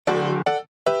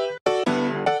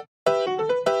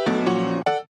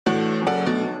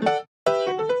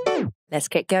Let's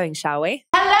get going, shall we?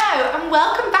 Hello and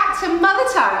welcome back to Mother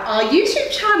Tongue, our YouTube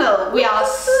channel. We are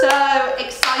so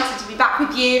excited to be back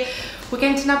with you. We're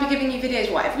going to now be giving you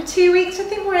videos, what, every 2 weeks I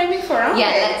think we're aiming for, aren't we?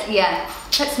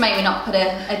 Let's maybe not put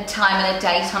a time and a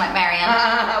date on it,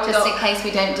 Marianne, just in case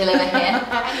we don't deliver here.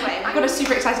 Anyway, we've got a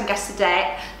super exciting guest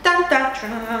today. Dun, dun,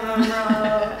 dun.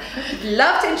 I'd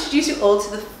love to introduce you all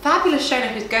to the fabulous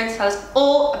Shona, who's going to tell us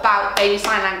all about baby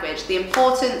sign language, the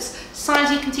importance,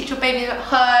 signs you can teach your baby at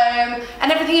home,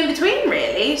 and everything in between,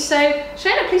 really. So,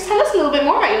 Shona, please tell us a little bit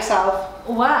more about yourself.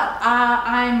 Well,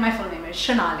 my full name is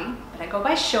Shonali, but I go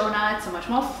by Shona. It's so much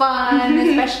more fun,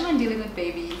 especially when dealing with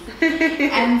babies.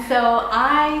 And so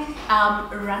I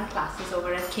run classes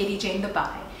over at Katie Jane Dubai,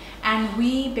 and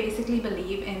we basically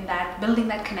believe in that building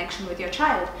that connection with your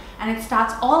child, and it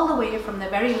starts all the way from the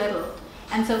very little.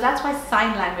 And so that's why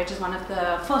sign language is one of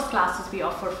the first classes we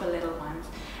offer for little ones.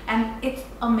 And it's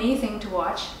amazing to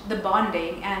watch the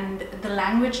bonding and the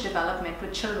language development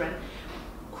with children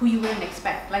who you wouldn't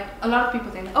expect. Like, a lot of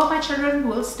people think, oh, my children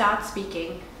will start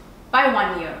speaking by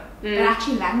 1 year. But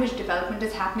actually language development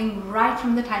is happening right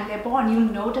from the time they're born. You'll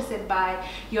notice it by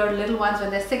your little ones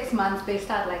when they're 6 months, they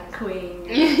start like cooing.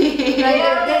 So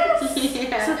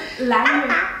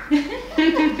language,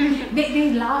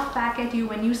 they laugh back at you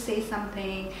when you say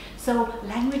something. So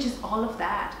language is all of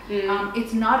that.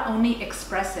 It's not only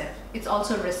expressive, it's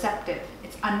also receptive.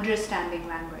 It's understanding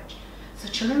language. So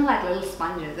children are like little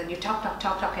sponges, and you talk,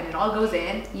 and it all goes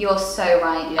in. You're so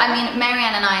right. Yeah. I mean,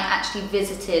 Marianne and I actually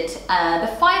visited the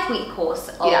 5-week course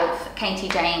of Katie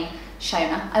Jane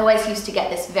Shona. I always used to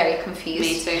get this very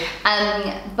confused. Me too.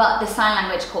 But the sign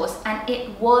language course, and it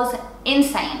was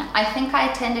insane. I think I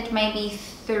attended maybe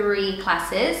 3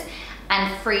 classes,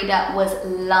 and Frida was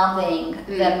loving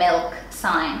the milk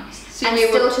sign. And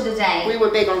still to the day. We were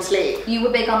big on sleep. You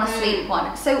were big on the sleep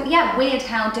one. So yeah, weird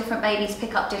how different babies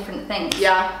pick up different things.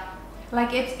 Yeah.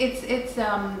 Like it's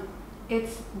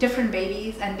different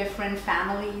babies and different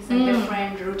families and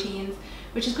different routines,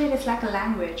 which is great. It's like a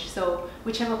language. So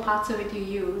whichever parts of it you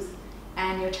use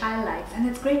and your child likes, and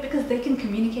it's great because they can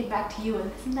communicate back to you,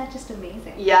 and isn't that just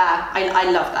amazing? Yeah, I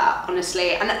love that,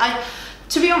 honestly. And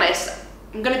to be honest,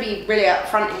 I'm going to be really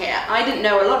upfront here. I didn't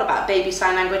know a lot about baby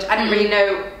sign language. I didn't really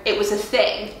know it was a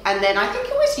thing. And then I think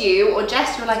it was you or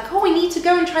Jess, you were like, oh, we need to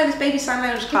go and try this baby sign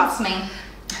language class. That's me.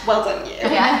 Well done, you.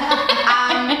 Yeah.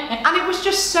 And it was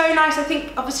just so nice. I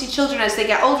think obviously children, as they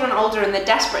get older and older, and they're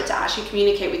desperate to actually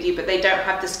communicate with you, but they don't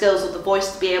have the skills or the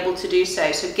voice to be able to do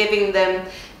so. So giving them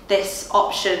this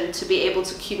option to be able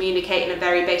to communicate in a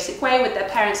very basic way with their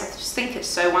parents, I just think it's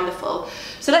so wonderful.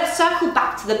 So let's circle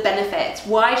back to the benefits.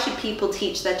 Why should people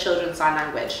teach their children sign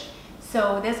language?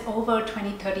 So there's over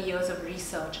 20-30 years of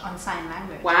research on sign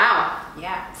language. Wow.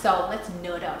 Yeah, so let's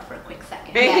nerd out for a quick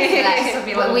second. Yes,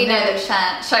 we know that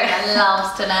Shona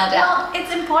loves to nerd out. Well,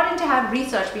 it's important to have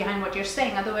research behind what you're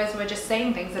saying, otherwise we're just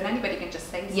saying things and anybody can just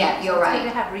say stuff. Yeah, you're right. It's good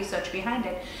to have research behind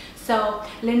it. So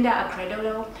Linda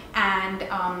Acredolo and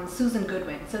Susan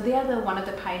Goodwin, so they are one of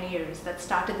the pioneers that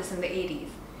started this in the 80s.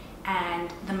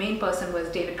 And the main person was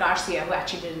David Garcia, who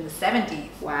actually did it in the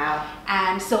 70s. Wow.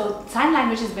 And so sign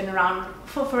language has been around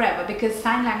for forever, because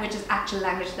sign language is actual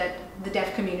language that the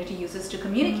deaf community uses to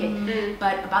communicate.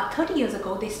 But about 30 years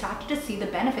ago, they started to see the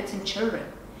benefits in children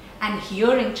and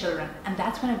hearing children. And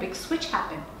that's when a big switch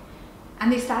happened.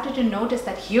 And they started to notice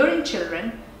that hearing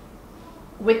children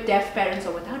with deaf parents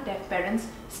or without deaf parents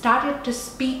started to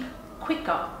speak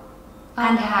quicker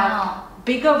and have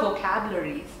bigger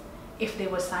vocabularies if they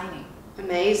were signing.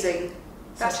 Amazing.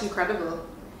 That's incredible.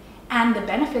 And the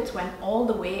benefits went all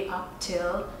the way up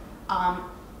till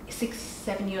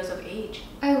 6-7 years of age.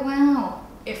 Oh wow.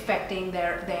 Affecting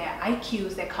their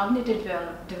IQs, their cognitive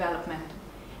development.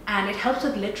 And it helps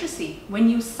with literacy. When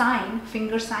you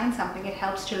finger sign something, it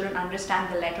helps children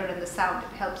understand the letter and the sound.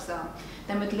 It helps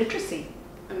them with literacy.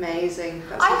 Amazing.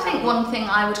 I think one thing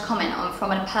I would comment on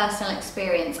from a personal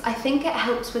experience, I think it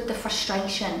helps with the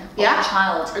frustration of the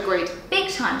child. Agreed. Big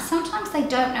time. Sometimes they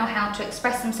don't know how to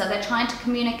express themselves. They're trying to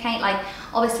communicate, like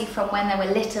obviously from when they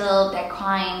were little, they're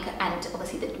crying, and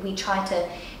obviously we try to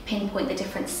pinpoint the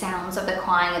different sounds of the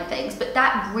crying and things, but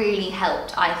that really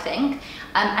helped, I think.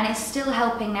 And it's still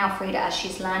helping now Frida as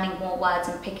she's learning more words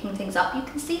and picking things up. You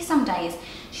can see some days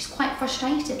she's quite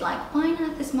frustrated, like, why on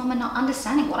earth is Mama not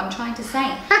understanding what I'm trying to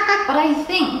say? But I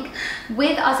think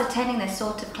with us attending this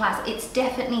sort of class, it's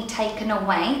definitely taken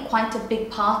away quite a big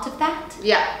part of that.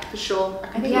 Yeah, for sure. I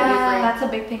completely agree. That's a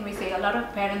big thing we say. A lot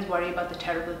of parents worry about the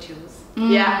terrible twos.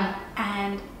 Yeah.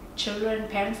 And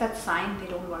parents that sign, they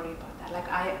don't worry about that. Like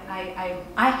I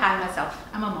have myself,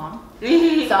 I'm a mom.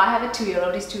 So I have a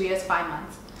 2-year-old, he's 2 years, 5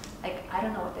 months. Like, I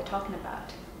don't know what they're talking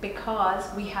about. because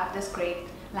we have this great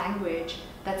language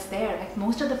that's there. Like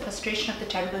most of the frustration of the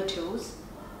terrible twos,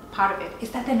 part of it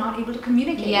is that they're not able to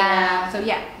communicate. Yeah. So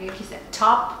yeah, like you said,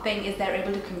 top thing is they're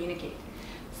able to communicate.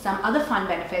 Some other fun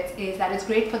benefits is that it's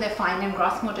great for their fine and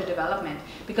gross motor development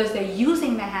because they're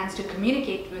using their hands to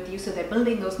communicate with you. So they're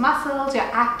building those muscles.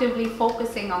 You're actively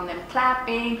focusing on them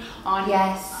clapping on.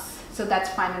 Yes. So that's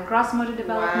fine and gross motor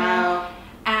development. Wow.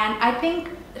 And I think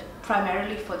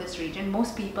primarily for this region,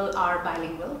 most people are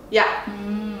bilingual. Yeah.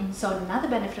 So another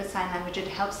benefit of sign language, it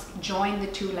helps join the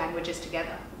two languages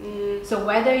together. So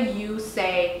whether you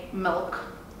say milk,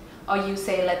 or you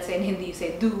say, let's say in Hindi, you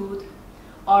say doodh,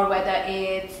 or whether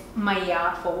it's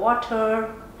maya for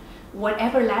water,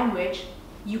 whatever language,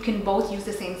 you can both use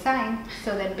the same sign,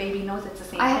 so then baby knows it's the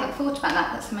same I thing. haven't thought about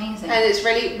that. That's amazing. And it's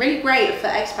really, really great for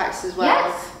expats as well.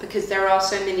 Yes. Because there are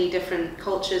so many different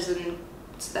cultures and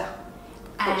stuff.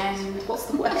 And What's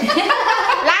the word?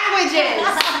 Languages!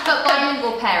 But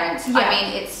bilingual parents, I Yeah.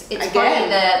 mean, it's Again. probably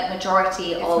the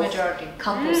majority It's of majority.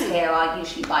 couples here are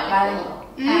usually bilingual.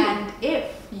 And if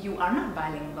you are not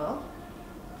bilingual,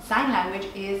 sign language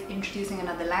is introducing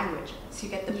another language. So you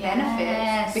get the Yes.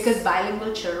 benefits because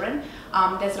bilingual children,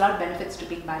 there's a lot of benefits to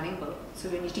being bilingual. So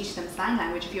when you teach them sign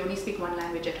language, if you only speak one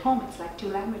language at home, it's like two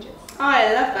languages. Oh,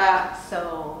 I love that.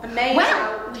 So Amazing.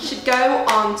 Wow. We should go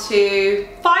on to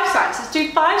 5 signs. Let's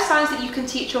do 5 signs that you can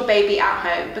teach your baby at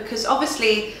home, because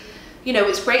obviously, you know,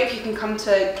 it's great if you can come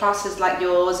to classes like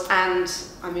yours, and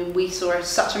I mean, we saw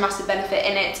such a massive benefit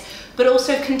in it, but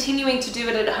also continuing to do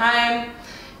it at home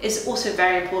is also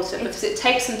very important because it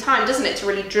takes some time, doesn't it, to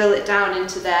really drill it down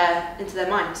into their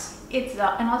minds. it's,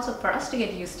 and also for us to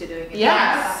get used to doing it.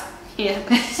 Yes. Yeah,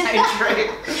 that's so true.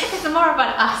 It's more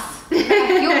about us.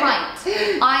 You're right.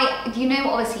 You know,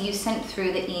 obviously you sent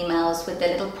through the emails with the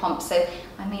little prompts. So,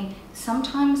 I mean,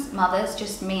 sometimes mothers,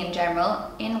 just me in general,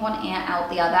 in one ear, out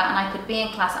the other, and I could be in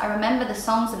class. I remember the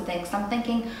songs and things. I'm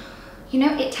thinking, you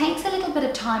know, it takes a little bit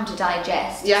of time to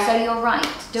digest. Yeah. So you're right.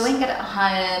 Doing it at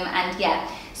home, and yeah.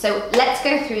 So let's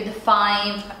go through the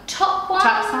 5 top ones.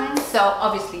 Top signs. So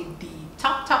obviously the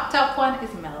top one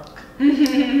is milk.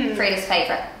 Frida's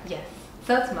favorite. Yes.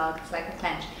 So it's milk, it's like a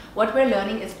clench. What we're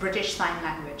learning is British Sign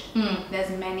Language. There's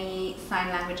many sign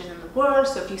languages in the world,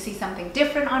 so if you see something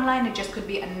different online, it just could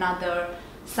be another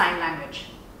sign language.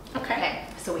 Okay.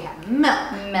 So we have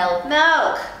milk. Milk.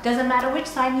 Milk. Doesn't matter which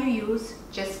sign you use,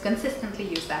 just consistently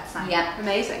use that sign. Yeah.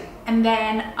 Amazing. And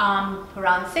then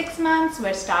around 6 months,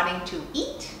 we're starting to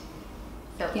eat.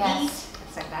 So Yes. eat,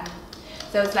 it's like that.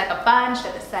 So it's like a bunch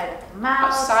at the side of the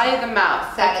mouth. Outside of the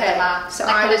mouth. Side of Okay. the mouth. So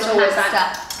Like I a was little always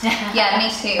hamster. like, Yeah, me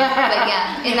too. But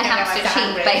yeah, in the think I hamster was cheek,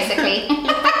 hungry. basically.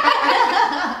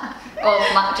 Or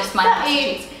just my hamster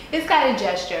cheeks. It's kind of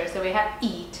gesture. So we have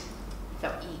eat. So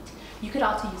eat. You could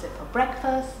also use it for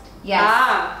breakfast. Yes.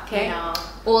 Ah, okay. You know,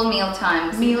 All meal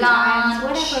times. meal times,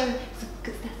 lunch. whatever.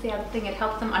 Because that's the other thing. It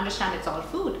helps them understand it's all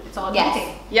food. It's all Yes.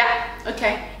 eating. Yeah,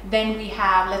 okay. Then we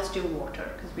have, let's do water,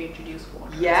 because we introduced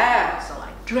water. Yeah. So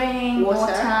like drink.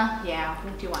 Water. Yeah.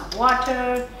 If you want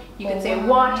water, you can Or say wine,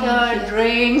 water, yes.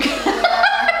 drink.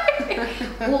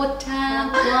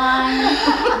 Water, wine.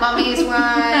 Mummy's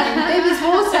wine, baby's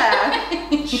water.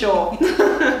 Sure.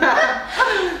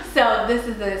 So this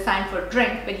is the sign for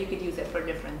drink, but you could use it for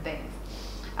different things.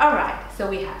 All right. So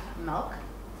we have milk,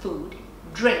 food,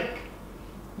 drink.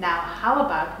 Now, how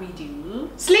about we do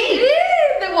Sleep.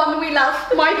 The one we love.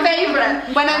 My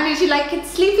favourite. When I'm usually like, it's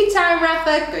sleepy time,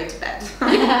 Rafa, go to bed.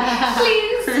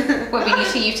 Please. Well, we need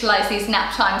to utilise these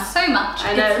nap times so much.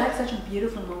 I know. It's like such a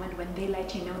beautiful moment when they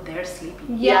let you know they're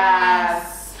sleeping.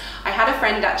 Yes. I had a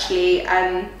friend actually,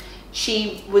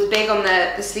 she was big on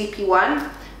the sleepy one,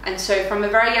 and so from a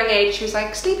very young age she was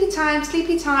like, sleepy time,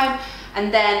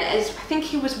 and then as I think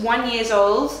he was 1 year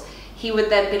old, he would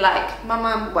then be like,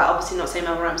 Mama, well obviously not say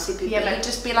Mama, I'm sleepy, Yeah, but but- he'd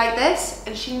just be like this,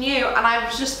 and she knew, and I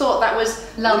just thought that was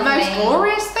Lovely. the most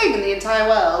glorious thing in the entire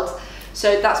world.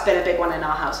 So that's been a big one in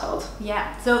our household.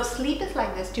 Yeah. So sleep is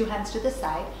like this, 2 hands to the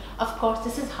side. Of course,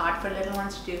 this is hard for little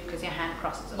ones to do because your hand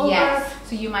crosses over. Yes.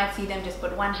 So you might see them just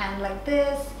put one hand like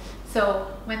this. So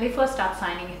when they first start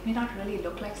signing, it may not really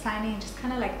look like signing, just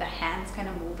kind of like the hands kind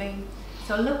of moving.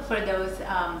 So look for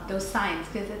those signs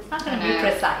because it's not going to be know.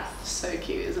 precise. So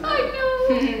cute, isn't it? I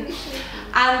know.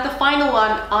 And the final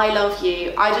one, I love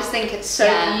you. I just think it's so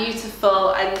Yeah. beautiful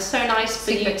and so nice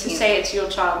for Super you to cute. say it to your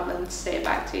child and to say it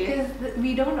back to you. Because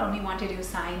we don't only want to do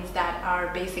signs that are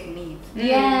basic needs.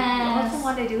 Yes. We also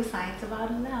want to do signs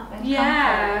about love and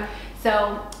Yeah. comfort. So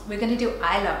we're going to do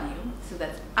I love you. So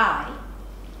that's I,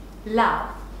 love,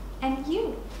 and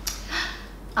you.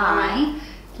 I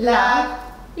love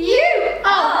you.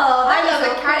 Oh, that I love was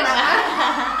it, a Karen.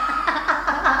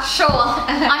 Sure.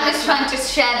 I'm just trying to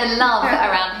share the love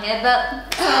around here, but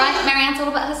it's alright. Marianne's all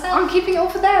about herself. I'm keeping it all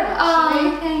for them, actually.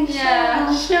 Oh, okay.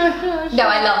 Yeah. Sure. No,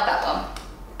 I love that one.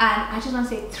 And I just want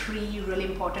to say 3 really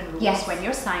important rules when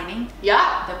you're signing.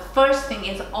 Yeah. The first thing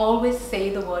is always say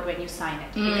the word when you sign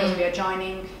it, because we are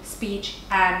joining speech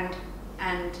and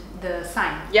the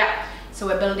sign. Yeah. So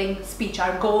we're building speech.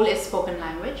 Our goal is spoken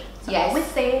language. So always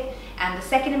say it. And the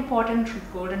second important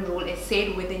golden rule is say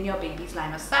it within your baby's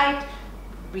line of sight,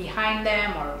 behind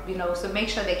them, or so make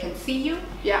sure they can see you.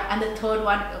 Yeah. And the third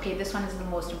one, okay, this one is the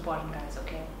most important, guys.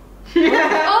 Okay.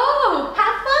 Oh,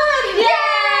 have fun! Yay!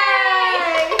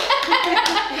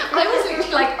 I was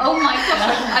literally like, oh my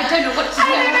gosh, I don't know what to do. I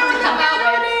don't know what the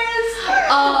matter is.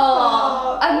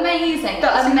 Oh, amazing.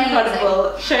 That's amazing.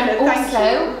 incredible. Shona, thank you.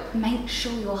 Also, make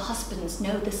sure your husbands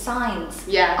know the signs.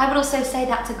 Yeah. I would also say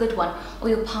that's a good one. Or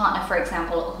your partner, for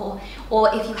example.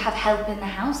 Or if you have help in the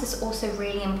house, it's also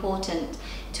really important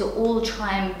to all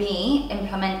try and be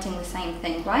implementing the same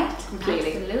thing, right?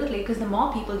 Completely. Absolutely, because the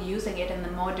more people using it in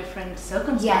the more different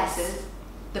circumstances,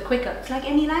 the quicker. It's like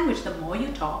any language, the more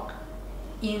you talk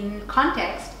in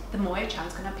context, the more your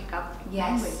child's going to pick up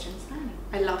language and signing.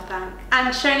 I love that. And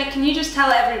Shona, can you just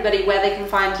tell everybody where they can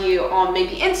find you on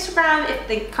maybe Instagram if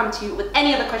they come to you with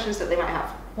any other questions that they might have?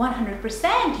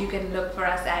 100%. You can look for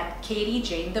us at Katie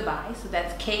Jane Dubai. So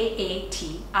that's Katie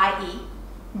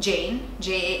Jane,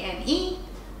 Jane,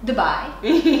 Dubai.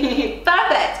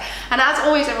 Perfect. And as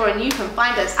always, everyone, you can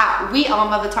find us at We Are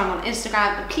Mother Tongue on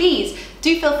Instagram. And please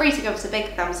do feel free to give us a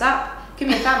big thumbs up. Give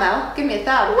me a thumb, Elle. Give me a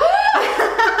thumb.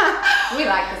 We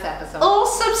like this episode. Or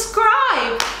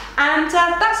subscribe. And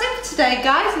that's it for today,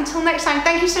 guys. Until next time,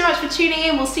 thank you so much for tuning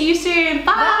in. We'll see you soon.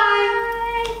 Bye.